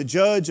about to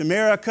judge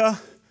America.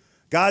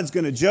 God's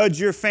going to judge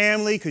your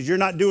family because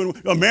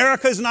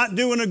America's not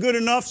doing it good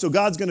enough, so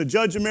God's going to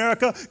judge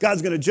America.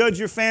 God's going to judge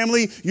your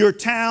family, your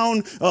town,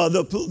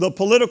 the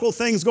political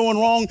things going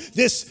wrong.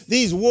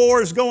 These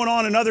wars going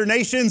on in other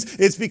nations,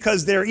 it's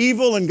because they're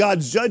evil and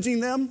God's judging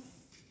them.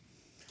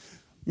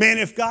 Man,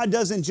 if God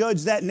doesn't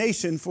judge that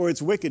nation for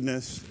its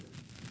wickedness,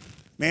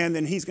 man,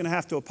 then he's going to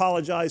have to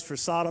apologize for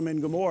Sodom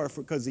and Gomorrah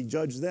because he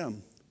judged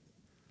them.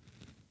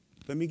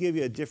 Let me give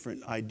you a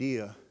different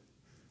idea.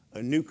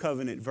 A new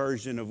covenant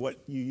version of what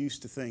you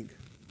used to think.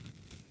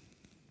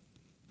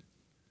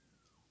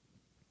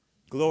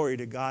 Glory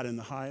to God in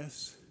the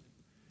highest,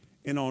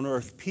 and on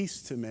earth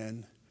peace to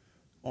men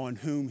on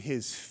whom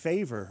his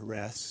favor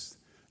rests,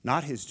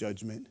 not his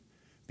judgment,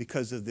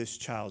 because of this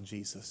child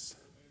Jesus.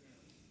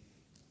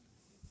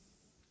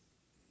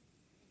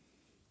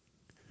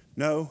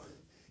 No,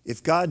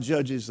 if God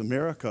judges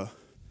America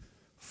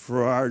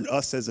for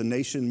us as a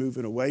nation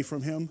moving away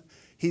from him,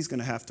 he's going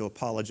to have to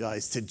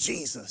apologize to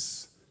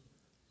Jesus.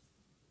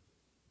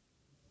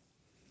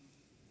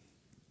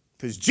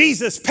 Because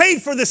Jesus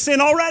paid for the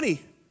sin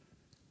already.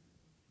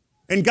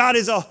 And God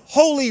is a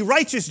holy,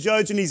 righteous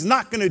judge, and he's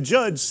not going to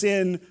judge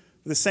sin,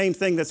 the same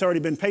thing that's already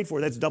been paid for.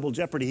 That's double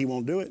jeopardy. He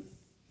won't do it.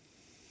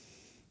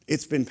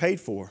 It's been paid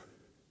for.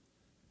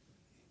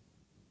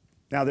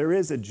 Now, there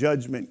is a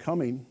judgment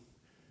coming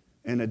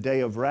and a day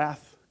of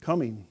wrath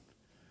coming,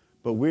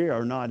 but we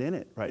are not in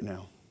it right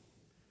now.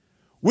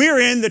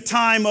 We're in the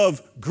time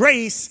of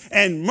grace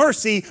and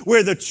mercy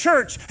where the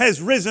church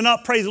has risen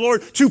up, praise the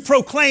Lord, to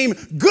proclaim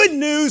good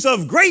news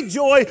of great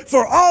joy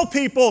for all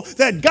people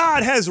that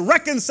God has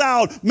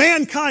reconciled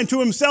mankind to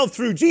himself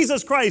through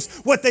Jesus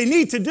Christ. What they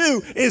need to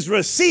do is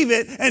receive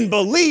it and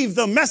believe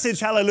the message,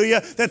 hallelujah,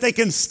 that they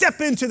can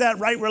step into that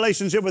right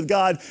relationship with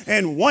God.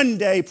 And one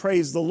day,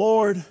 praise the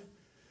Lord,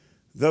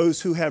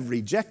 those who have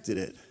rejected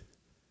it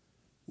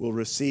will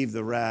receive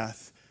the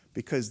wrath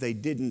because they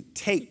didn't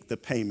take the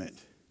payment.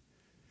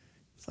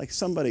 It's like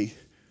somebody,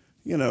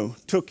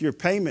 took your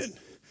payment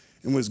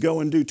and was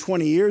going to do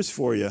 20 years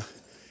for you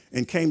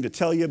and came to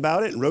tell you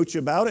about it and wrote you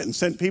about it and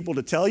sent people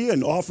to tell you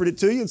and offered it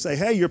to you and say,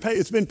 hey,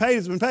 it's been paid,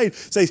 it's been paid.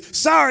 Say,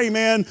 sorry,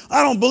 man,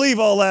 I don't believe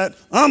all that.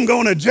 I'm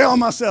going to jail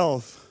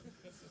myself.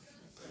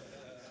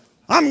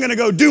 I'm going to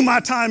go do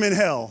my time in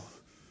hell.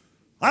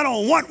 I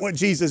don't want what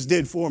Jesus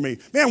did for me.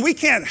 Man, we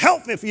can't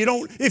help if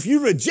you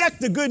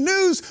reject the good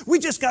news. We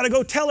just got to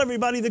go tell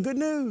everybody the good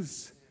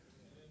news.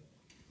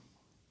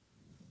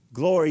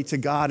 Glory to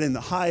God in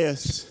the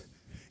highest,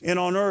 and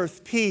on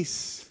earth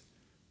peace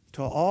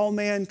to all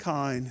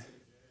mankind,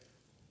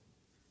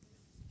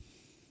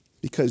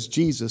 because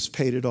Jesus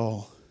paid it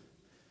all.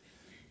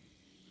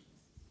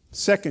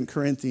 2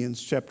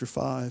 Corinthians chapter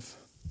 5.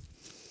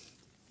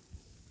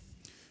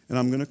 And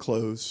I'm going to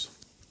close.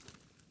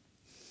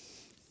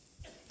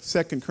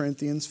 2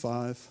 Corinthians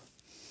 5.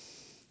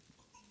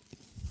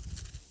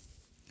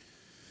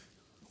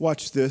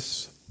 Watch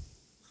this.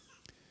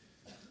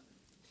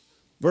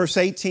 Verse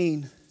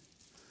 18.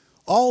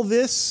 All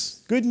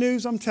this good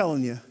news I'm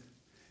telling you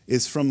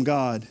is from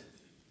God,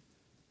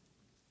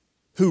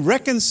 who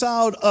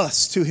reconciled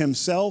us to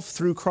himself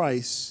through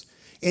Christ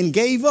and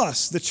gave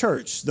us, the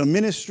church, the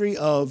ministry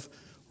of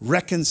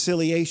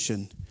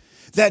reconciliation.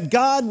 That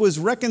God was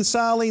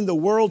reconciling the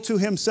world to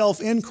himself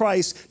in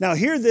Christ. Now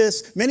hear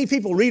this. Many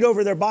people read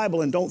over their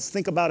Bible and don't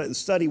think about it and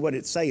study what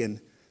it's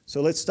saying.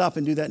 So let's stop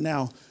and do that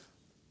now.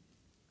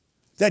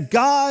 That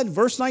God,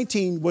 verse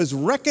 19, was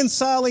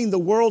reconciling the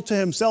world to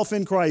himself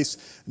in Christ,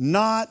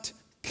 not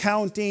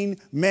counting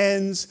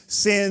men's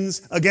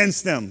sins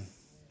against them.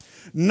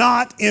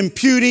 Not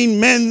imputing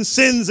men's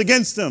sins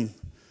against them.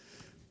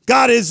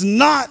 God is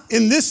not,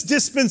 in this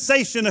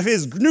dispensation of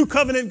his new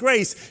covenant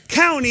grace,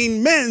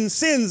 counting men's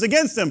sins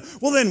against them.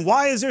 Well, then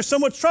why is there so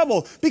much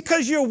trouble?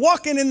 Because you're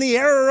walking in the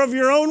error of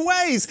your own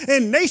ways.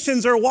 And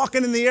nations are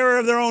walking in the error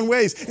of their own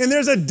ways. And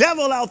there's a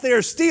devil out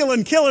there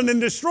stealing, killing,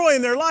 and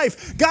destroying their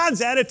life.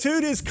 God's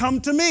attitude is, come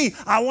to me.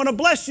 I want to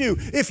bless you.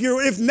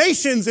 If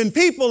nations and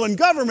people and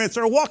governments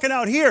are walking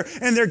out here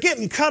and they're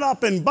getting cut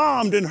up and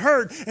bombed and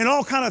hurt and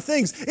all kind of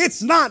things,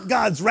 it's not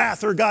God's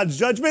wrath or God's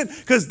judgment,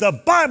 because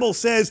the Bible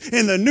says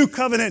in the New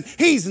Covenant,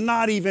 he's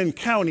not even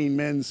counting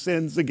men's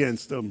sins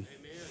against them.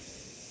 Amen.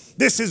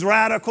 This is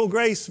radical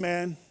grace,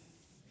 man.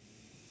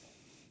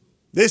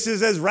 This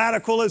is as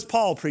radical as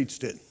Paul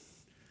preached it.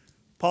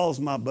 Paul's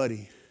my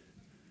buddy.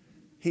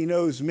 He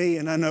knows me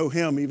and I know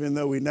him, even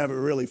though we never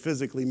really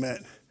physically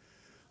met.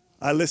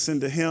 I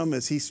listen to him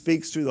as he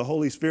speaks through the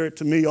Holy Spirit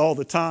to me all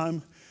the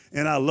time.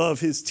 And I love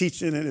his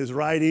teaching and his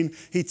writing.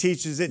 He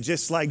teaches it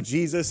just like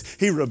Jesus.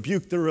 He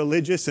rebuked the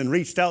religious and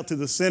reached out to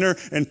the sinner.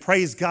 And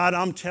praise God,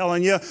 I'm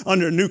telling you,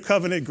 under new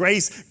covenant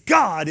grace,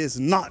 God is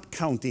not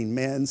counting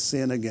man's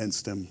sin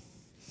against him.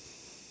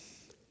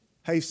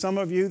 Hey, some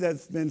of you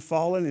that's been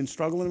falling and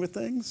struggling with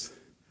things,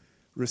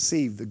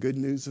 receive the good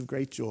news of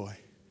great joy.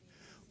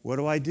 What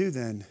do I do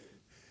then?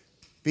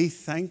 Be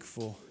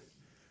thankful.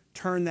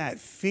 Turn that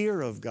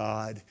fear of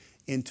God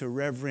into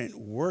reverent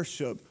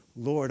worship.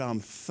 Lord, I'm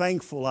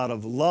thankful out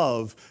of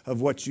love of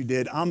what you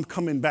did. I'm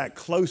coming back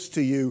close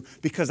to you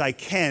because I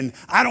can.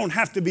 I don't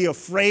have to be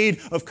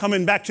afraid of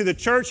coming back to the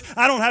church.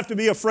 I don't have to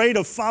be afraid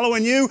of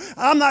following you.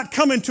 I'm not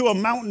coming to a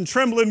mountain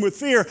trembling with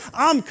fear.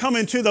 I'm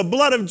coming to the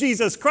blood of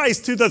Jesus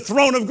Christ, to the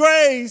throne of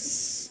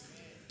grace.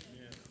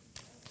 Amen.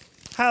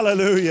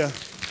 Hallelujah.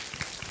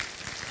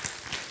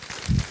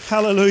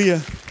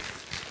 Hallelujah.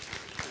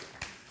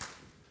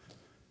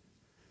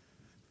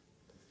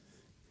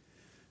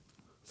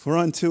 For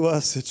unto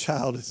us a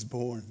child is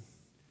born,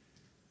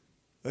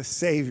 a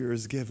Savior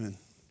is given,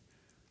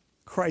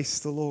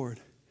 Christ the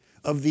Lord.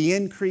 Of the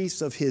increase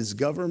of his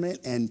government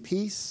and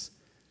peace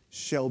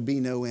shall be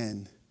no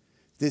end.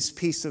 This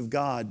peace of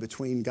God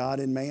between God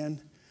and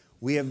man,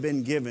 we have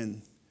been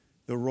given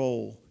the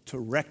role to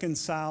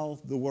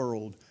reconcile the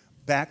world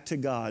back to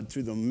God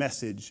through the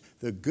message,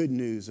 the good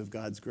news of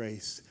God's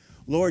grace.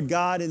 Lord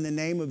God, in the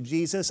name of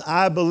Jesus,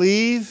 I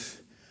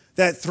believe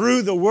that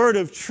through the word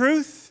of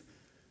truth,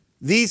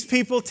 these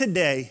people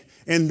today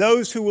and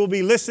those who will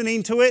be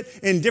listening to it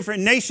in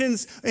different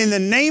nations, in the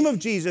name of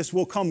Jesus,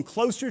 will come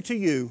closer to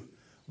you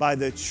by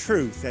the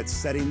truth that's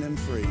setting them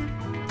free.